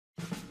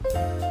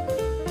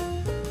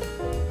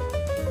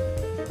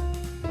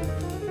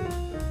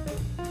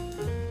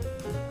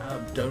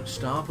don't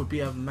starve would be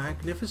a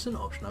magnificent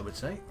option, I would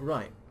say.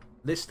 Right,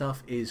 this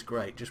stuff is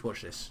great. Just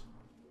watch this.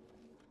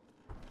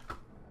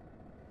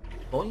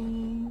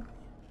 Boing!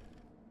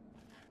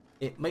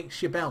 It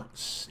makes you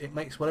bounce. It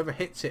makes whatever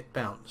hits it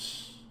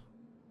bounce.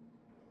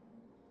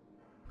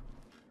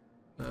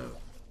 So,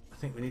 I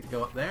think we need to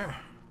go up there.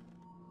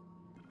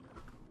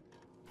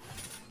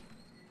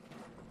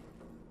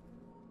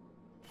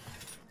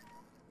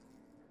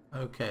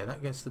 Okay,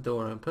 that gets the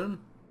door open.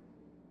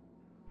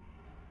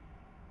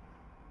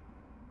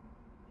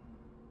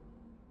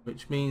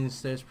 Which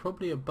means there's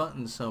probably a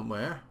button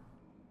somewhere.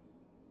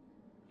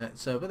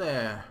 That's over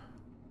there.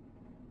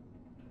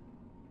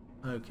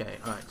 Okay,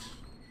 right.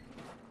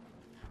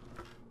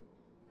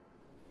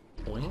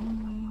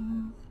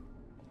 Boing.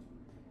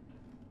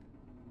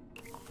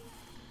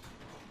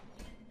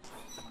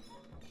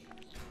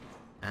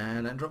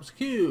 And that drops a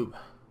cube.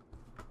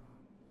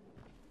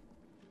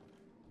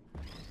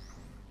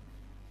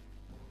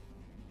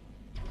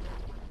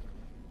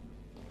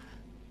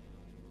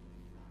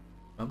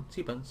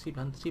 Bunsy, bunsy,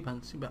 bunsy,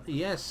 bunsy, bunsy.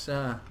 Yes,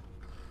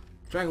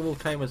 Dragon Ball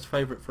Tamer's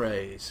favourite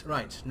phrase.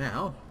 Right,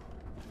 now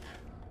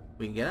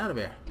we can get out of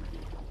here.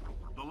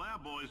 The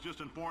lab boys just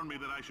informed me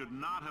that I should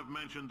not have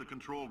mentioned the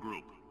control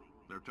group.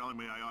 They're telling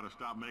me I ought to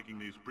stop making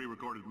these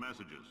pre-recorded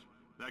messages.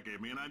 That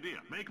gave me an idea.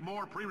 Make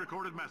more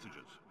pre-recorded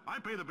messages. I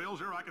pay the bills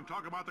here, I can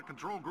talk about the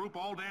control group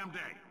all damn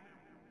day.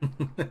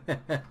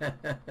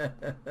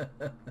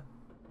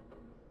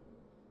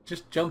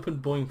 Just jump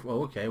and boing.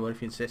 Oh, okay, what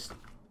if you insist?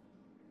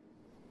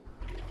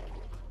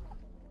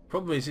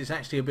 Problem is, it's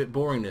actually a bit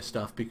boring, this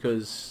stuff,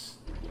 because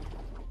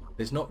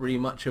there's not really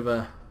much of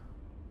a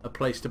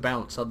place to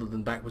bounce other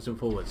than backwards and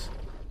forwards.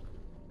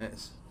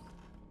 It's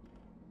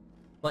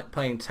like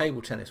playing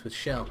table tennis with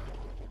shell.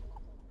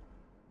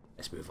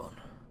 Let's move on.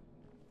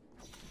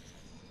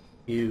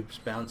 Cubes,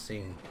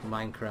 bouncing,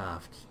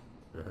 Minecraft.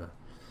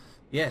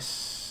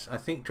 Yes, I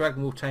think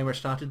Dragon Ball Tamer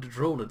started to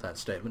drool at that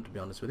statement, to be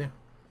honest with you.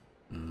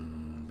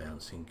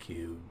 Bouncing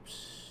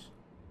cubes.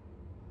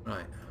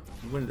 Right,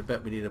 I'm willing to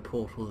bet we need a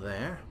portal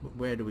there. But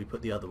where do we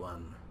put the other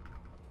one?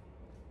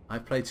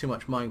 I've played too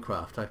much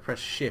Minecraft. I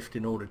pressed shift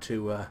in order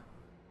to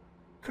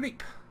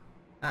creep.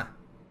 Ah.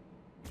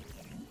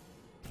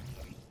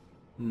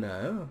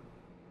 No.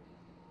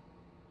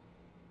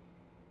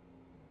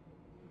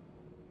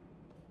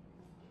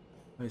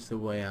 Where's the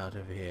way out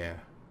of here?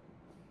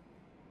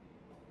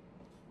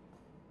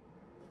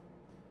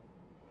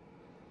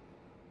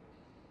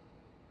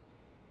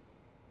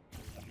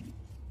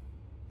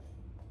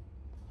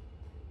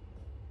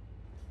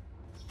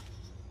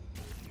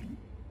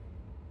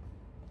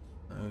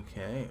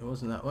 Okay, it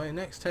wasn't that way.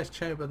 Next test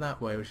chamber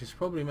that way, which is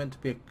probably meant to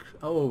be a...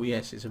 Oh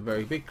yes, it's a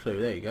very big clue.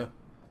 There you go.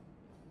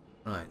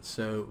 Right,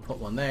 so put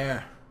one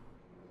there.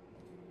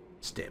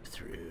 Step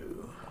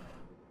through.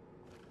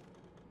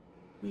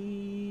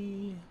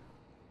 Whee.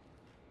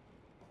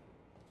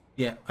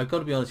 Yeah, I've got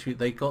to be honest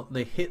with you.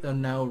 They hit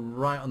them now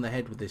right on the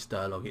head with this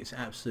dialogue. It's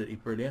absolutely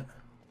brilliant.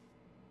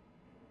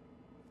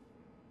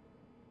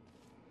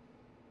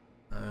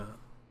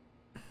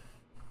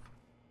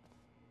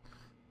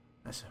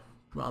 That's a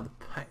rather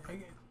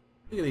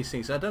look at these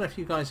things. I don't know if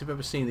you guys have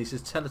ever seen these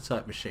as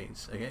teletype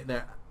machines. Okay,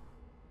 they're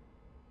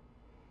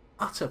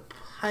utter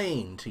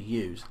pain to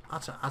use.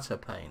 Utter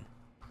pain.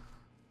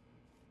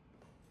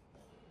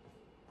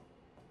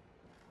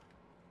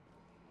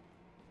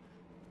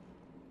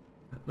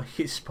 Make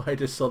it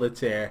Spider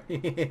Solitaire.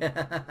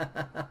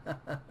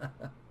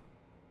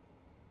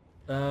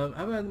 How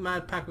about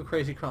Mad Pack or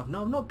Crazy Craft?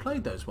 No, I've not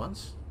played those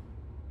ones.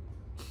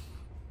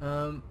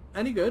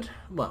 Any good?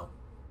 Well,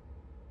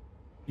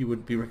 you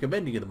wouldn't be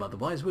recommending them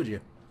otherwise, would you?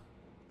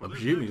 I'm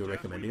presuming you're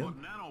recommending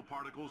them.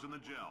 Nanoparticles in the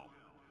gel.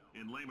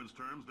 In layman's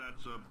terms,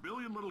 that's a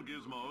billion little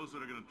gizmos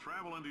that are going to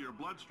travel into your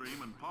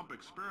bloodstream and pump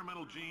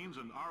experimental genes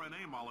and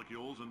RNA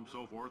molecules and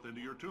so forth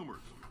into your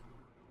tumors.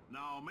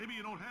 Now, maybe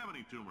you don't have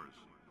any tumors.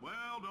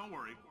 Well, don't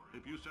worry.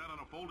 If you sat on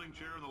a folding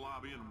chair in the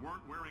lobby and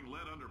weren't wearing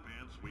lead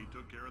underpants, we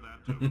took care of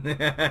that too.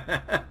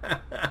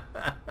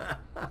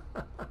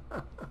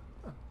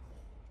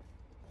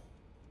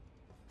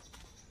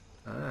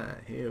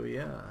 Here we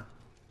are.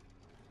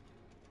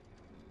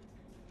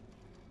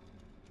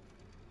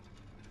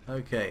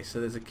 Okay,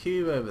 so there's a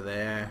cube over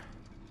there.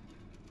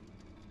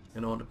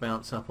 Gonna want to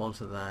bounce up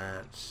onto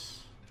that.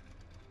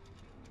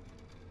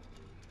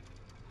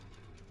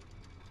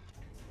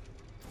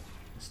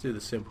 Let's do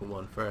the simple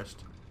one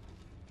first.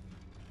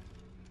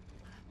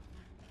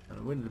 And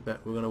I'm willing to bet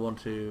we're gonna want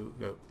to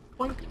go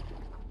boink.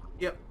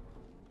 Yep.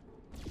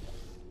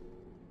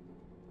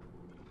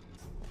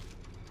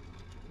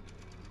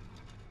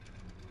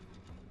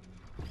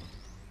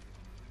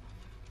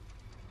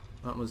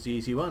 That was the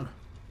easy one.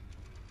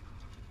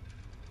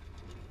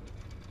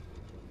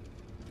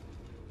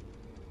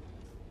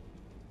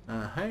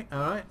 Hey,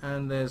 alright,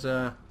 and there's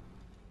a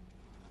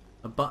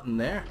button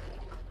there.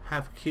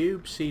 Have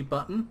cube, C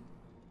button.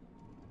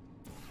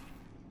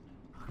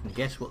 I can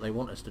guess what they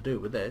want us to do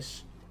with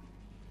this.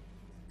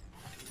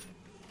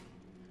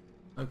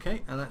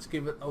 Okay, and let's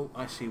give it... Oh,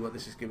 I see what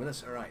this is giving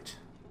us. Alright.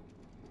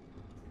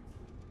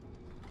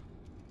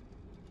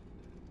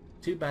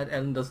 Too bad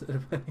Ellen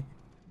doesn't.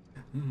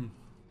 Hmm.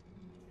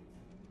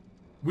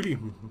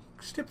 William,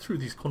 step through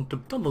these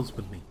quantum tunnels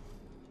with me.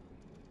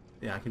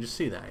 Yeah, I can just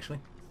see that actually.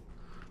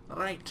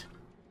 Right.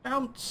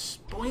 Bounce!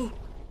 Boing!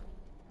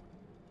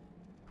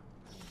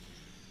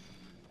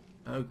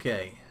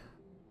 Okay.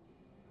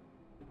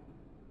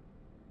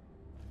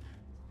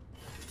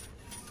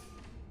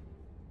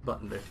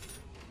 Button do.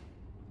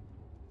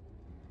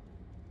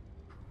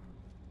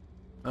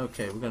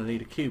 Okay, we're going to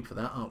need a cube for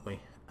that, aren't we?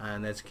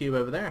 And there's a cube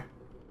over there.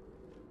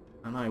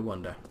 And I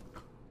wonder.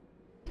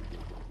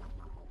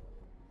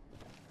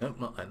 Nope,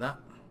 not like that.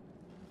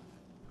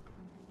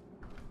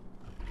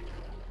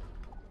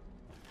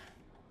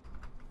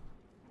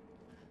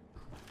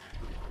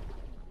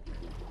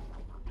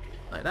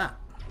 Like that.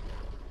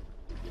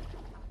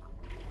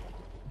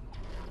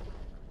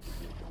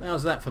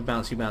 How's that for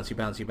bouncy, bouncy,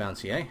 bouncy,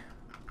 bouncy, eh?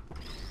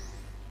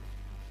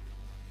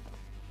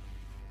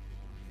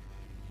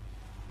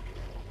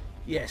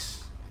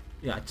 Yes.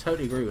 Yeah, I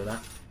totally agree with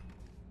that.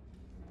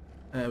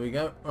 There we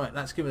go. Right,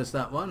 that's given us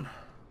that one.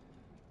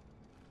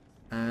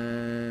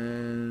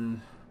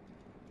 And...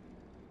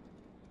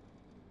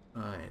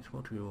 right,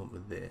 what do we want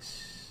with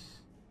this?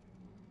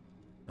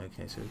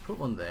 Okay, so we put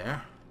one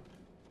there.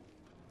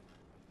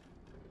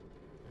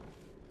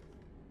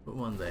 Put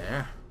one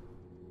there.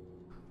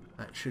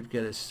 That should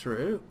get us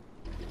through.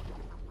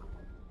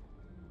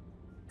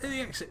 And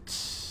the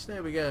exits.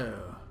 There we go.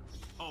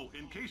 Oh,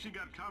 in case you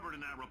got covered in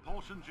that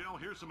repulsion gel,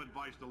 here's some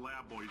advice the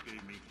lab boys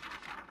gave me.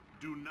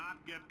 Do not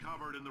get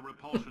covered in the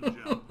repulsion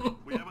gel.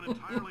 We haven't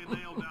entirely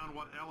nailed down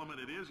what element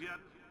it is yet,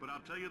 but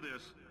I'll tell you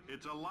this,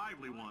 it's a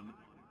lively one,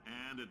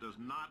 and it does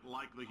not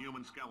like the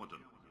human skeleton.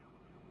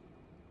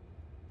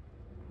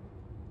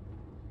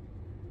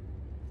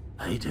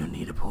 I don't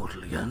need a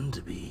portal gun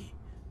to be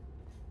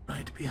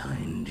right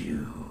behind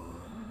you.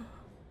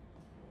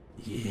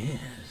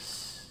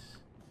 Yes.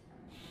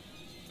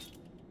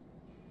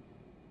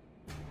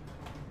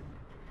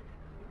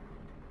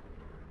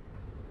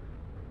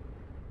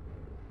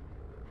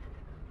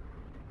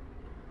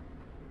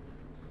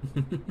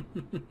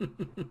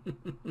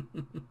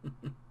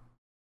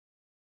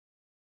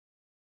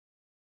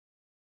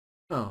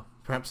 Oh,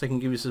 perhaps they can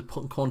give us a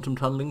quantum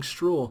tunneling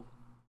straw.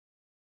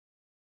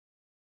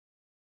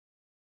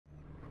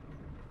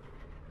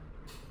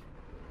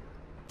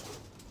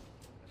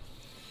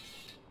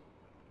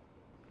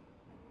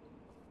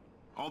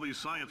 All these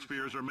science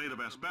spheres are made of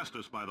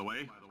asbestos, by the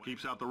way.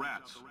 Keeps out the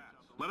rats.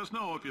 Let us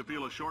know if you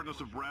feel a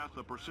shortness of breath,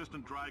 a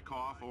persistent dry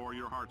cough, or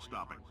your heart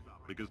stopping,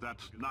 because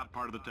that's not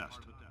part of the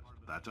test.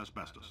 That's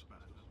asbestos.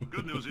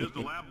 Good news is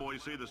the lab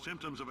boys say the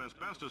symptoms of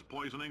asbestos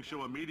poisoning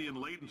show a median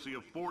latency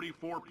of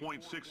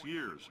 44.6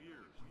 years.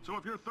 So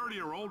if you're 30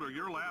 or older,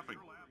 you're laughing.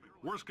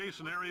 Worst case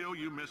scenario,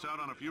 you miss out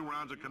on a few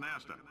rounds of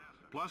canasta.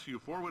 Plus, you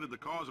forwarded the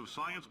cause of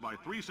science by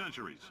 3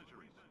 centuries.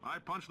 I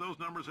punch those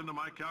numbers into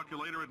my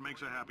calculator, it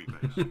makes a happy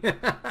face.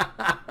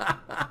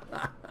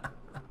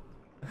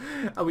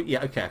 Oh,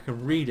 yeah, okay, I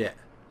can read it,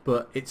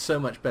 but it's so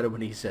much better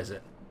when he says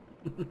it.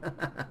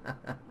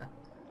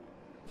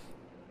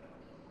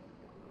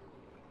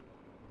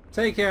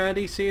 Take care,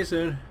 Andy. See you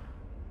soon.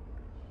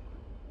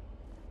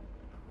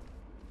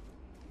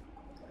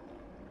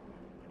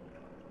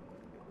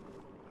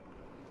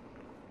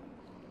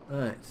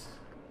 Right.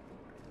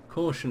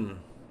 Caution.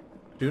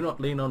 Do not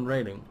lean on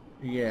railing.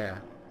 Yeah.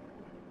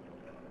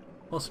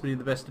 Possibly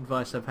the best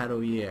advice I've had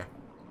all year.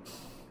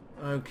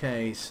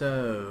 Okay,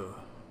 so...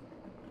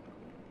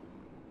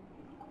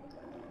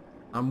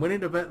 I'm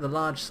willing to bet the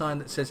large sign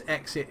that says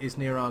exit is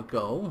near our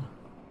goal.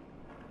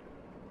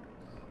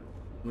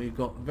 We've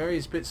got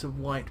various bits of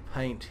white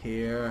paint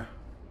here.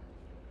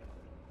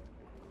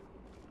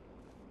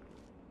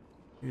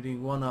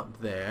 Shooting one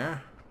up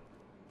there.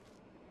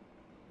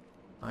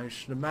 I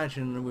should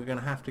imagine we're going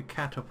to have to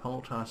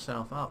catapult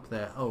ourselves up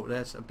there. Oh,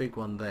 there's a big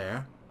one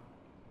there.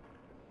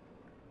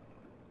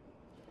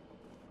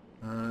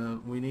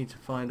 We need to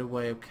find a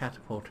way of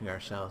catapulting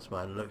ourselves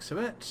by the looks of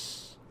it.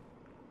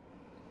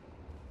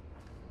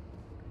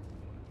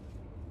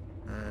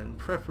 And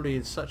preferably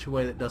in such a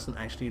way that doesn't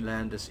actually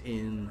land us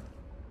in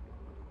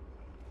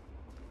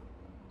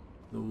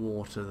the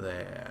water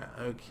there.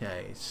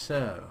 Okay,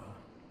 so...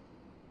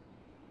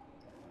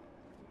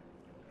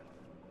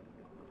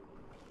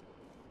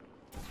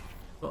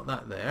 got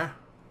that there.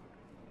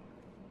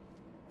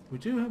 We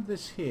do have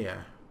this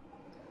here.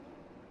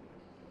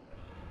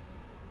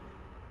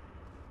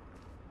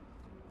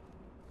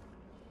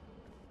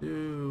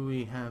 Do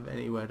we have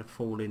anywhere to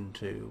fall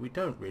into? We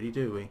don't really,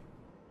 do we?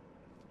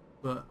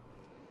 But...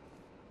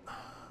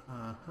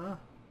 uh-huh.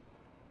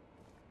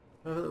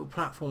 We have a little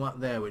platform up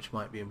there which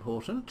might be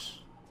important.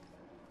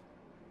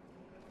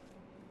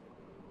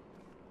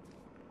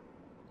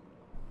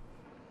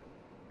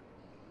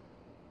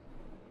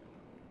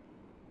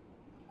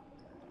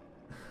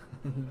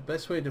 The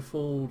best way to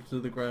fall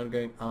to the ground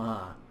going,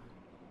 ah.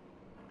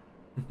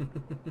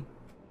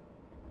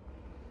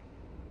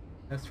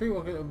 There's 3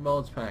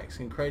 mods packs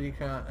in Crazy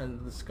Cat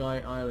and the Sky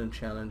Island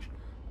Challenge.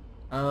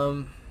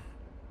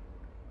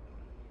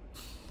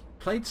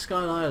 played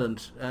Sky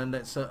Island, and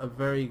it's a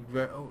very,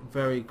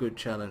 very good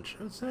challenge.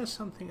 Is there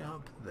something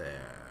up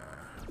there?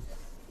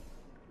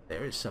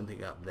 There is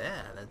something up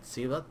there. Let's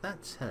see what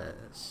that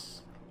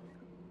says.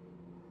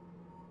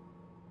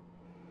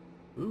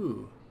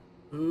 Ooh.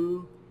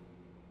 Ooh.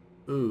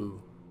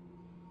 Ooh.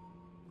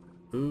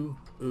 Ooh.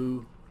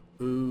 Ooh.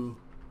 Ooh.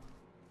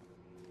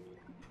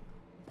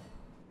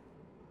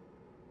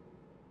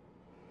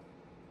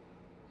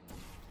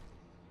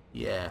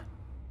 Yeah.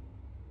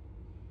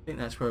 I think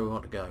that's where we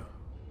want to go.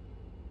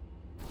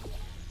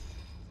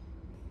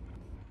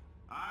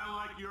 I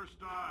like your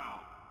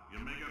style. You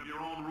make up your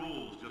own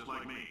rules, just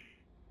like me.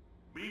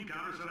 Bean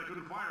Counter said I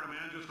couldn't fire a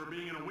man just for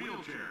being in a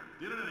wheelchair.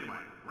 Did it anyway.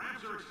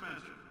 Ramps are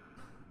expensive.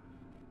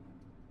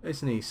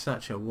 Isn't he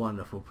such a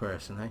wonderful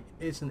person, eh?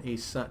 Isn't he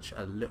such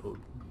a little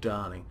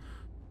darling?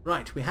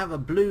 Right, we have a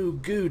blue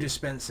goo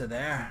dispenser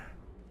there.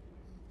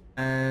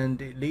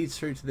 And it leads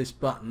through to this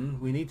button.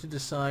 We need to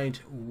decide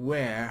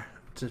where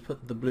to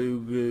put the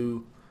blue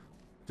goo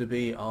to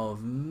be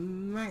of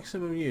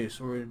maximum use,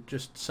 or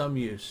just some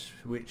use,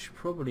 which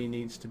probably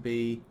needs to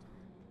be...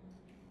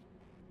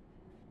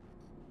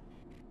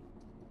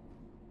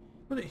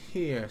 Put it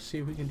here, see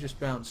if we can just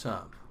bounce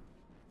up.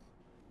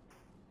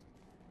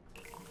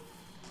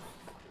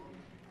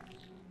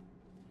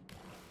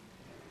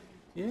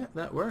 Yeah,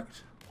 that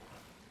worked.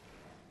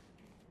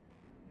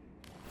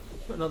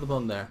 Put another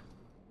bond there.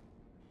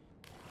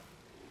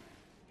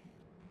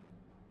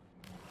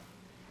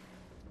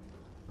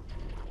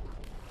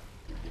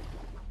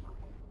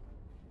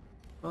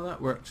 Well,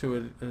 that worked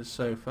too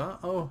so far.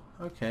 Oh,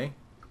 okay.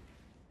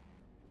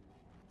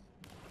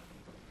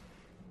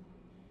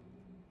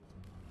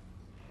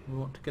 We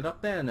want to get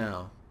up there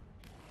now.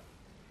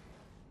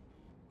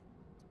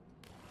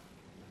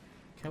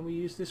 Can we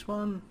use this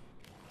one?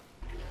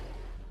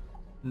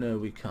 No,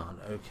 we can't.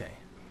 Okay.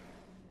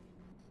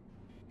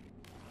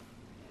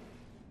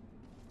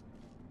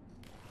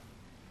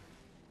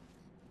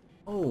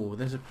 Oh,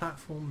 there's a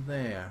platform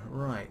there.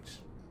 Right.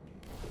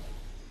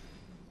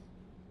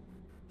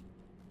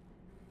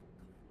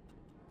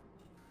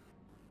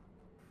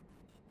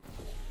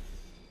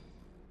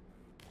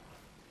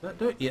 That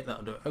do it? Yeah,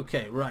 that'll do it.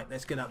 Okay, right,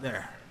 let's get up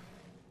there.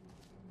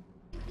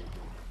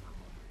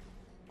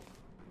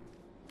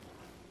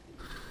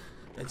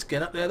 Let's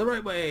get up there the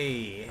right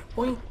way.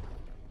 Boink.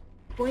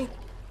 Boink.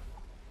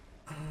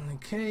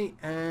 Okay,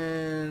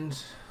 and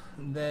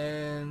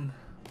then...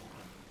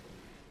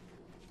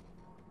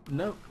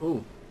 No.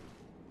 Oh.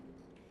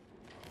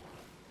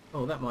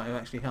 Oh, that might have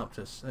actually helped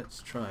us.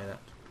 Let's try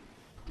that.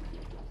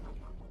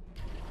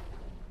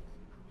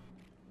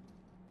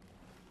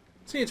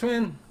 See you,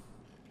 twin.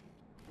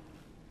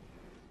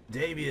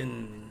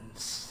 Damien,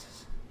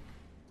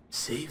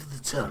 save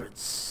the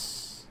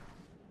turrets.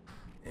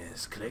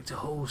 Yes, collect a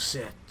whole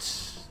set.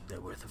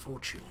 They're worth a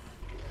fortune.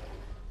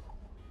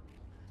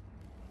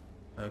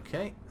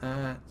 Okay,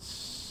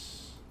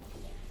 that's...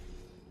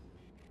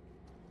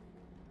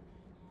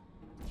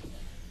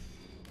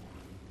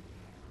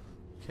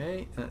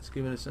 Okay, that's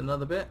giving us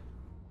another bit.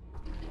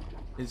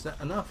 Is that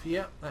enough?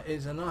 Yep, that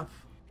is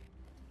enough.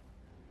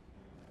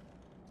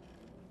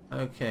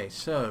 Okay,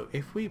 so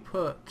if we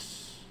put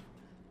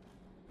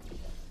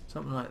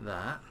something like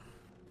that,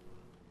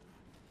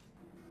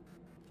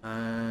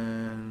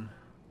 and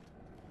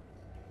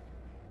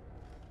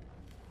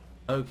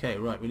okay,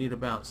 right, we need a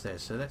bounce there,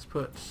 so let's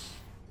put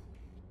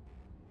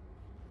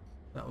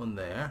that one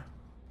there,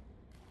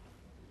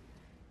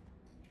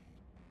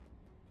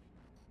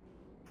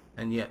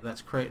 and yeah,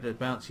 that's created a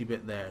bouncy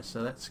bit there,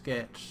 so let's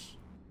get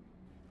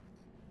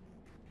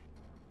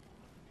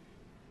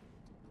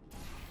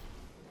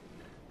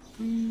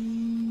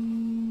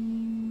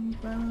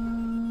bounce.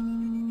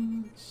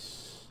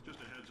 Just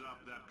a heads up,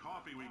 that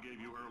coffee we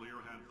gave you earlier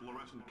had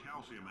fluorescent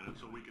calcium in it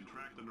so we can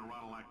track the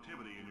neuronal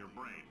activity in your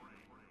brain.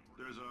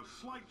 There's a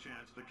slight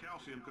chance the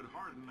calcium could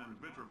harden and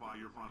vitrify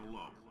your frontal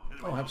lobe.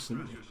 Anyway, Oh, don't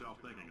absolutely. stress yourself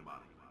thinking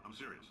about it. I'm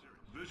serious.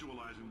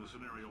 Visualizing the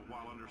scenario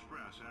while under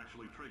stress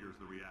actually triggers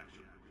the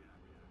reaction.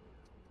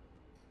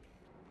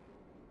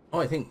 Oh,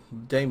 I think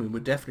Damon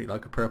would definitely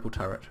like a purple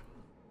turret.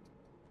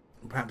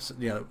 Perhaps,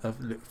 you know, a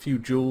few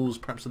jewels,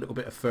 perhaps a little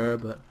bit of fur,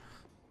 but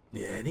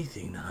yeah,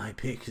 anything that I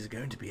pick is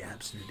going to be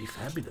absolutely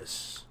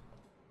fabulous.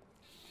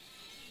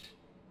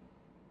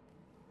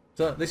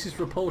 So this is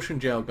repulsion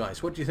gel,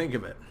 guys. What do you think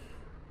of it?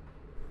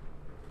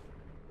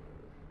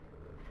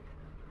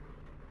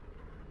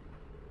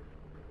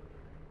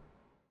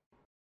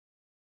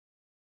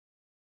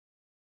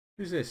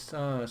 Who's this?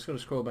 Oh, let's go to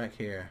scroll back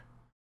here.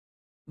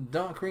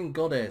 Darkring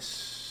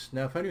Goddess.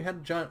 Now, if only we had a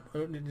giant...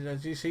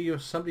 As you see,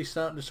 somebody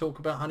starting to talk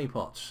about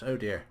honeypots. Oh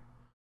dear.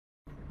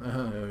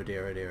 Oh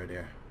dear, oh dear, oh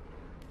dear.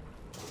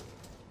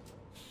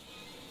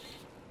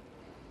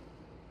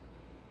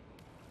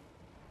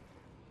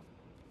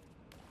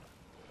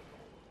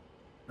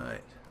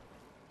 Right.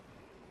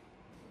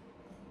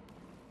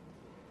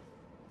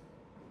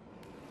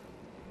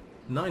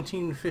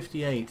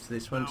 1958,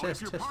 this one. Now,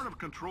 Test, if you're test. part of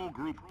control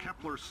group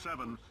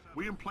Kepler-7,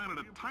 we implanted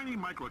a tiny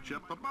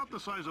microchip about the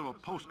size of a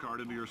postcard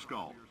into your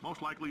skull.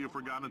 Most likely you've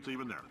forgotten it's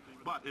even there.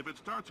 But if it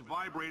starts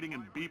vibrating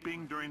and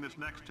beeping during this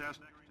next test,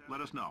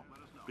 let us know.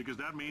 Because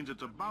that means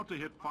it's about to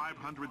hit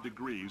 500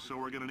 degrees, so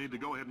we're going to need to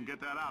go ahead and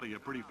get that out of you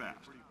pretty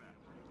fast.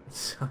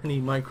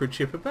 Tiny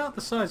microchip about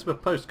the size of a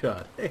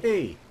postcard.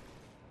 Hey!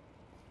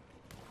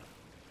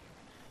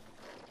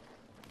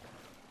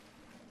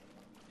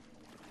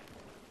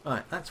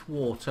 Right, that's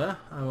water,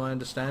 my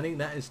understanding.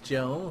 That is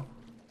gel.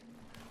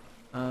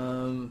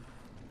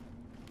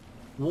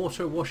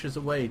 Water washes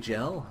away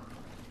gel.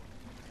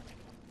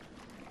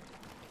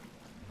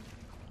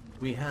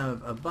 We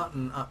have a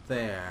button up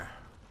there.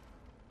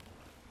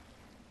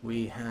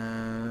 We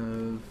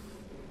have...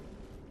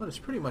 well, it's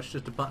pretty much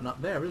just a button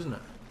up there, isn't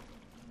it?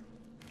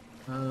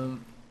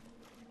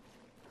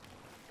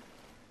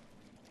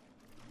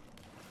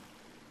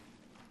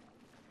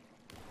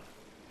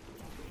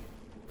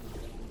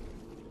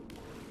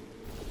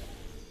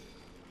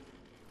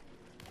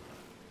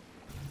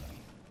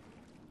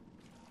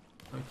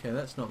 Okay,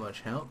 that's not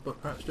much help,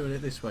 but perhaps doing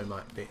it this way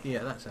might be.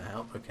 Yeah, that's a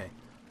help. Okay.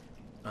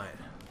 Right.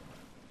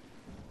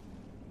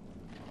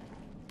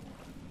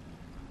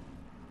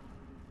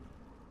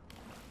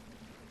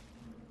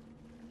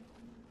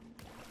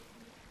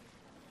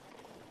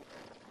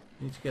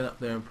 Need to get up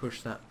there and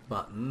push that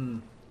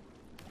button.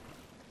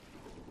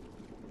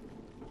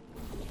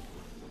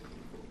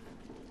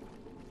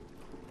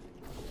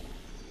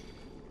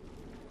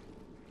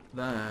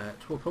 That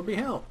will probably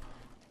help.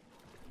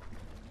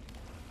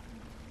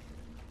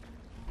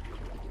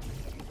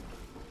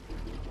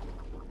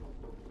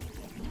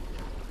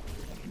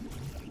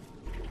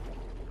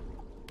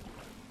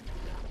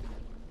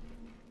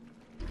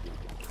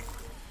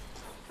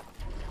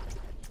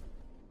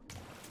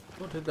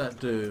 What did that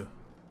do?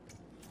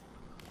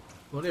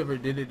 Whatever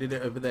it did it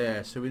over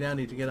there. So we now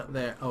need to get up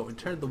there. Oh, it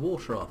turned the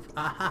water off.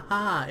 Ah ha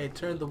ha! It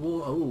turned the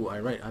water.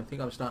 Oh, right. I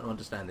think I'm starting to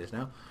understand this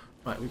now.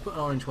 Right, we put an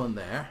orange one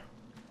there.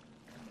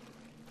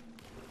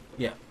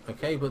 Yeah,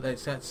 okay, but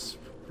that's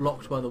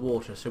blocked by the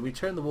water. So we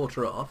turn the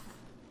water off.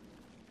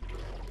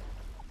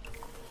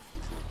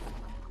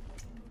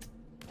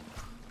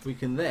 We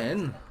can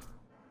then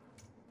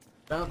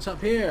bounce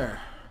up here.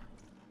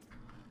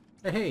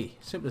 Hey,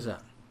 simple as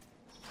that.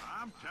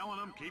 I'm telling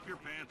them, keep your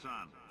pants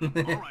on.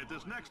 All right,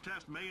 this next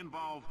test may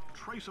involve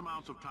trace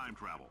amounts of time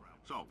travel.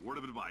 So, word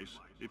of advice,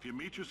 if you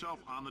meet yourself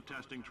on the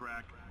testing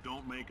track,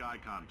 don't make eye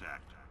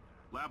contact.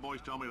 Lab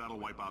boys tell me that'll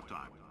wipe out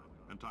time.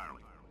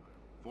 Entirely.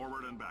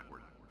 Forward and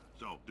backward.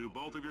 So, do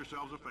both of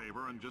yourselves a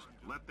favor and just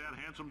let that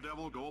handsome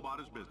devil go about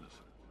his business.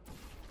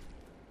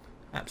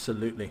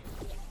 Absolutely.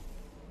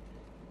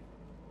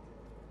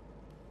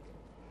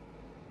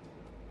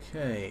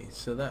 Okay,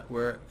 so that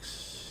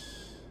works.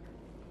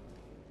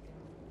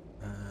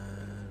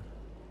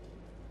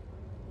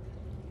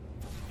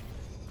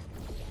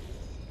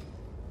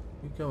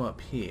 We go up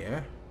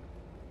here.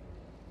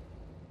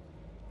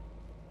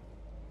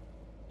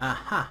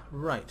 Aha!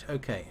 Right,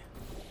 okay.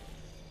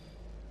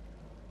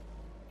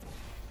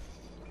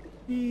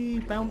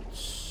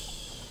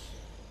 Bounce.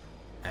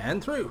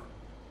 And through.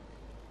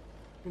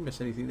 Did we miss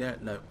anything there?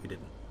 No, we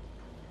didn't.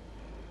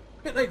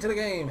 Bit late to the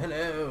game.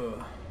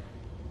 Hello.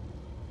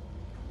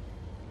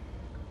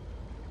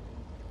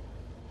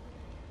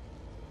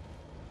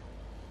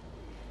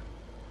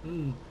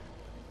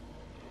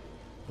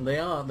 They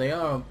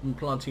are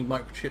implanting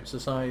microchips the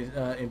size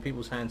in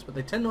people's hands, but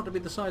they tend not to be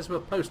the size of a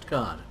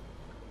postcard.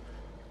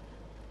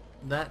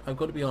 That, I've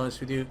got to be honest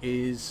with you,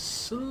 is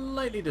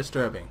slightly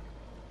disturbing.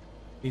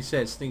 He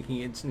says, thinking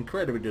it's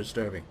incredibly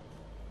disturbing.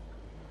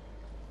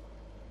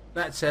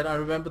 That said, I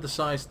remember the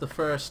size of the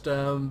first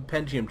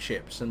Pentium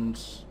chips, and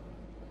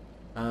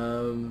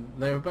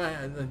they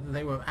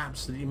were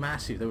absolutely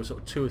massive. They were sort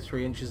of 2 or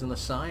 3 inches on the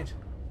side.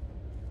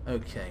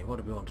 Okay, what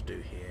do we want to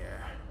do here?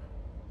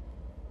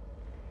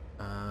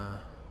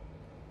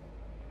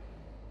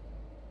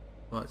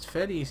 Well, it's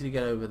fairly easy to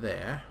get over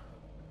there,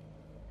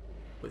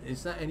 but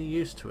is that any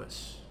use to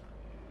us?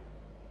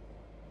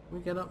 Can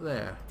we get up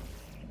there?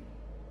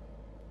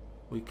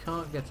 We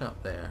can't get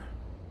up there.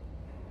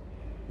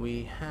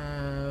 We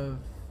have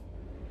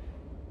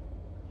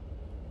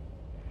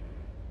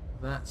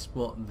that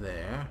spot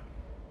there.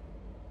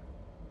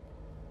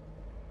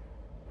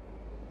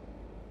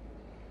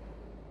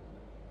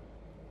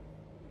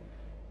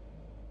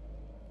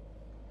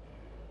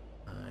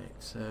 Alright,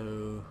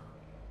 so...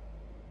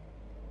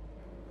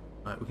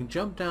 Right, we can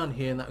jump down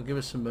here and that will give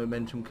us some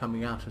momentum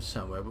coming out of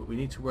somewhere, but we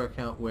need to work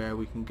out where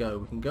we can go.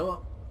 We can go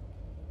up.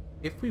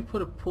 If we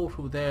put a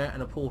portal there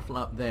and a portal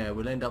up there,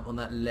 we'll end up on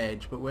that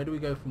ledge, but where do we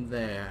go from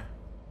there?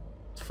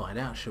 Let's find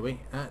out, shall we?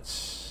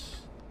 That's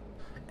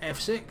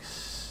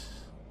F6,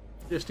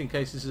 just in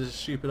case this is a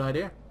stupid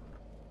idea.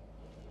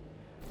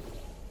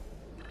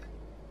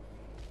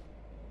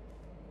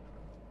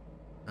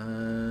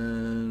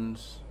 And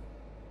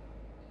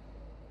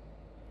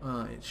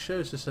it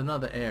shows us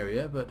another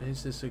area, but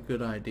is this a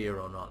good idea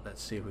or not?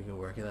 Let's see if we can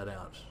work that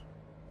out.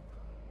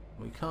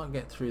 We can't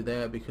get through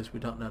there because we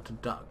don't know how to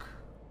duck.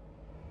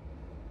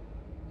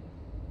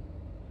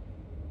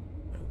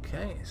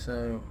 Okay,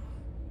 so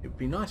it would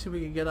be nice if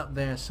we could get up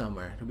there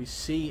somewhere. Do we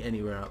see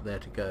anywhere up there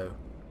to go?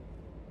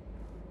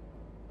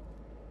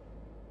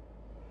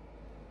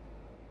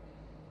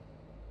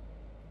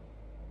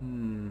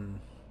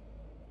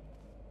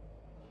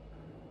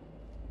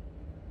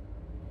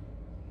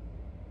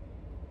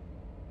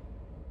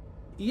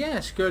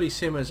 Yes, Girly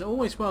Simmers,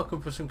 always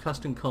welcome for some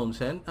custom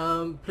content.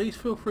 Please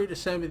feel free to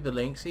send me the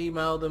links,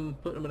 email them,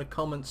 put them in a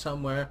comment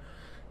somewhere.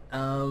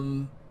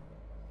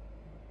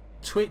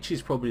 Twitch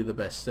is probably the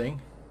best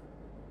thing.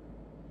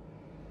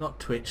 Not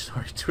Twitch,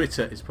 sorry,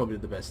 Twitter is probably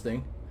the best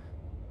thing.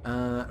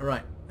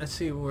 Right, let's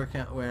see, work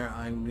out where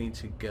I need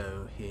to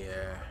go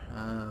here.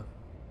 I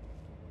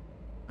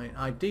mean,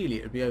 ideally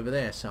it would be over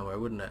there somewhere,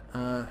 wouldn't it?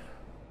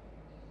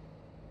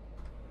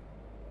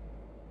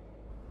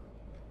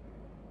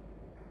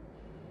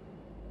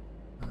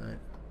 Right.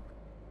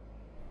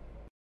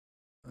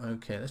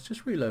 Okay, let's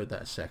just reload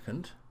that a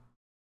second.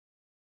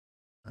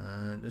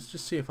 Let's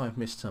just see if I've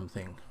missed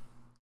something.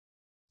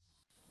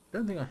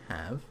 Don't think I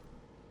have.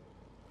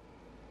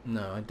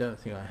 No, I don't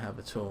think I have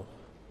at all.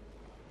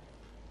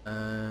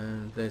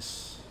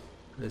 There's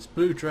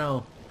blue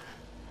drill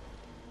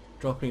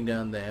dropping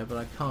down there, but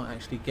I can't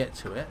actually get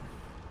to it.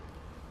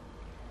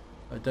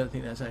 I don't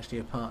think that's actually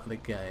a part of the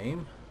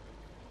game.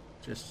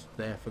 Just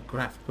there for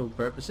graphical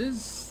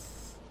purposes.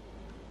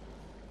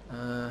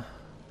 There's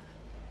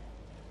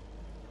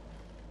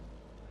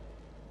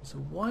a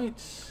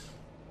white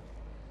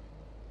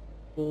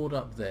board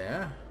up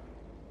there.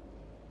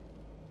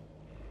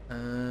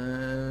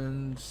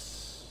 And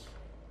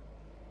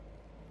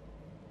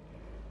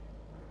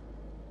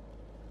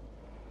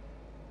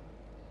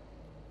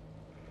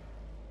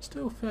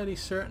still fairly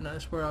certain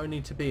that's where I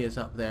need to be, is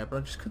up there, but I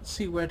just couldn't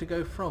see where to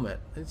go from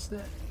it. Is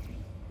there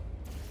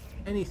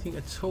anything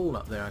at all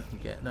up there I can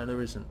get? No,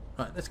 there isn't.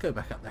 Right, let's go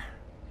back up there.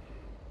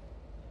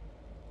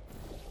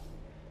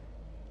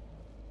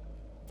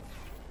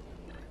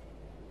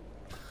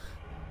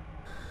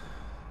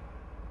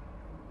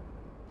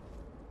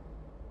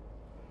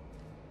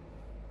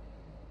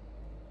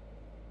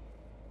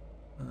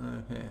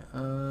 Okay,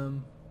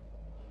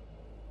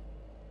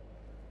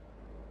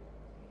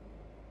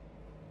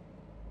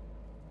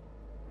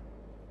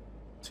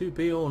 to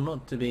be or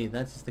not to be,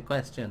 that is the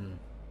question.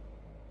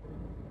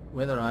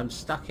 Whether I'm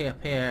stuck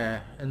up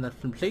here in the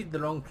completely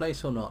the wrong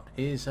place or not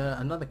is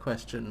another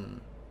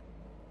question.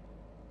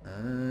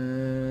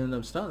 And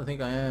I'm starting to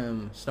think I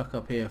am stuck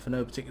up here for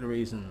no particular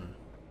reason.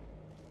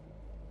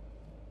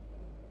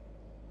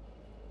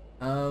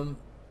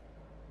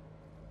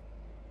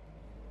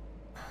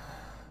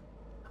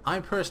 I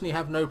personally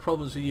have no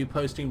problems with you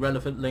posting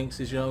relevant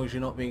links as long as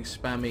you're not being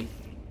spammy.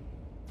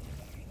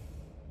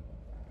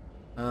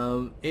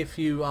 If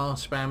you are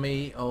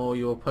spammy or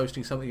you're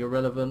posting something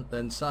irrelevant,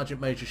 then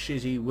Sergeant Major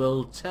Shizzy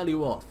will tell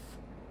you off.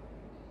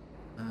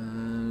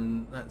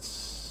 And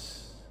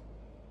that's...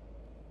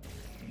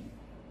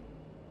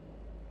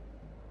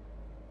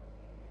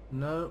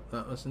 No,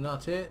 that was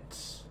not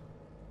it.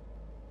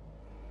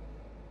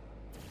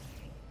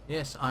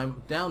 Yes,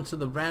 I'm down to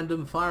the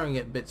random firing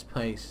at bits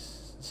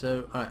pace.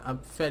 So I'm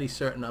fairly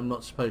certain I'm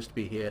not supposed to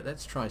be here.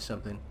 Let's try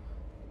something.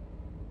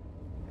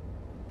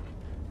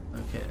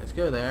 Okay, let's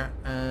go there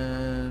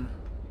and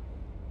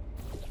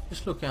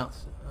just look out.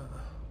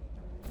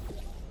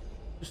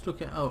 Just look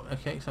at. Oh,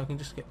 okay. So I can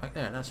just get back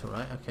there. That's all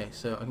right. Okay,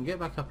 so I can get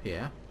back up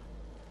here.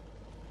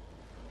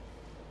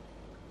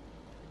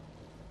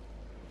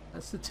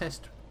 That's the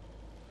test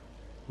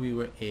we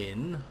were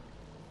in.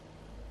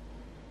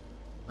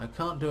 I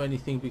can't do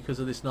anything because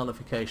of this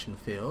nullification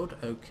field.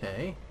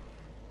 Okay.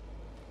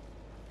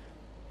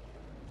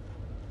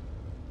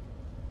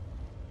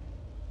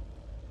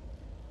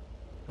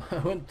 I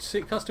went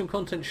to custom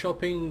content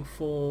shopping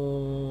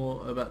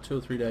for about 2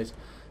 or 3 days.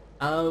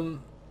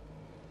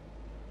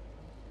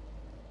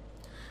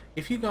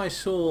 If you guys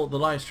saw the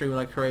live stream when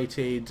I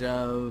created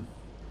Luna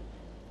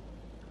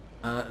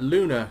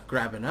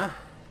Grabiner,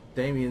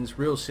 Damien's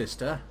real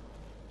sister,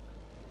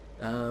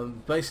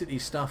 basically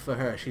stuff for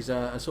her. She's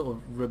a sort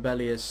of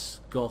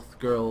rebellious goth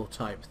girl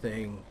type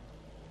thing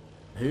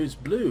who's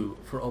blue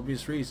for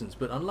obvious reasons,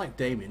 but unlike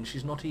Damien,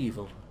 she's not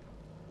evil.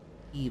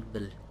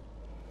 Evil.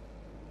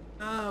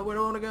 Ah, where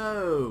do I want to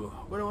go?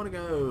 Where do I want to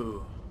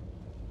go?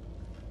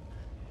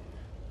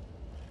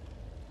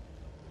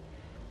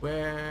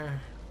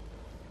 Where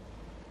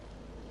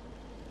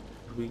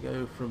do we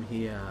go from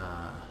here?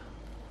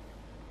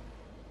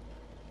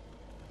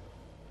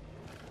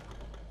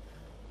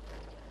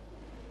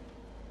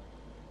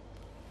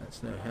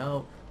 That's no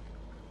help.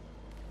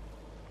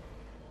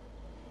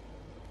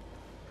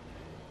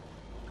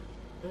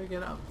 How do we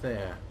get up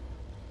there?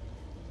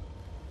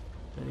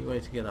 Any way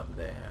to get up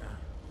there?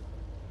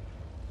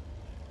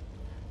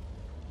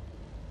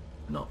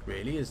 Not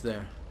really, is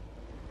there?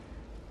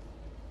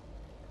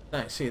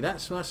 Let's see,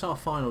 that's our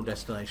final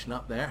destination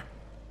up there.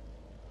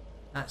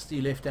 That's the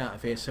lift out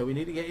of here, so we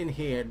need to get in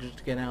here just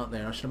to get out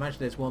there. I should imagine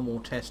there's one more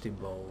test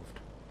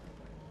involved.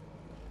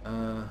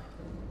 Uh,